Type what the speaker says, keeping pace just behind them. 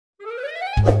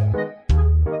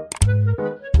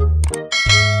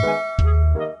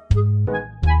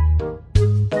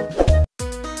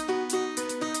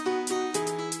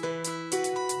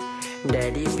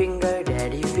Daddy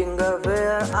finger,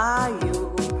 where are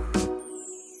you?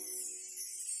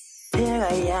 Here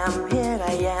I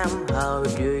am, how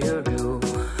do you do?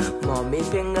 Mommy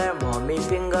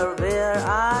finger, where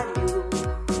are you?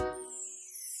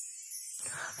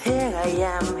 Here I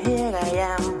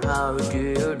am, how do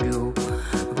you do?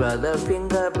 Brother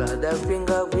finger,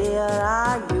 where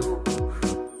are you?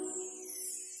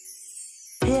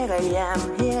 Here I am,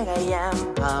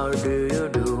 how do you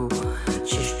do?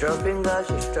 Sister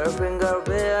finger,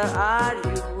 where are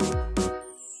you?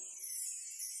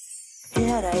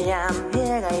 Here I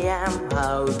am,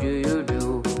 how do you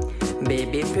do?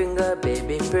 Baby finger,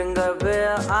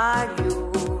 where are you?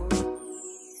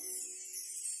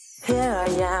 Here I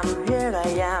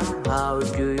am, how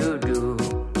do you do?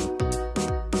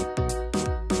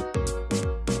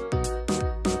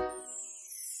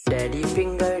 Daddy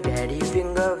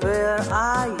finger, where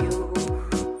are you?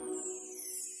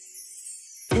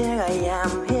 Here I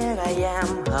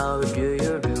am, how do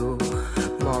you do?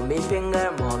 Mommy finger,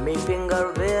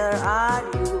 where are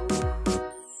you?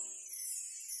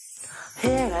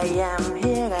 Here I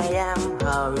am,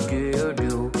 how do you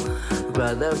do?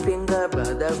 Brother finger,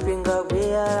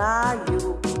 where are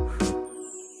you?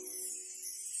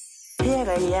 Here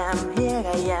I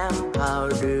am, how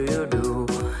do you do?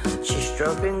 Sister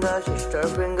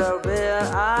finger, where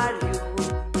are you?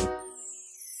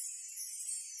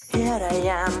 Here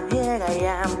I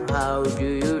am, how do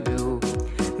you do?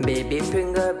 Baby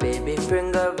finger,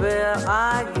 where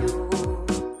are you?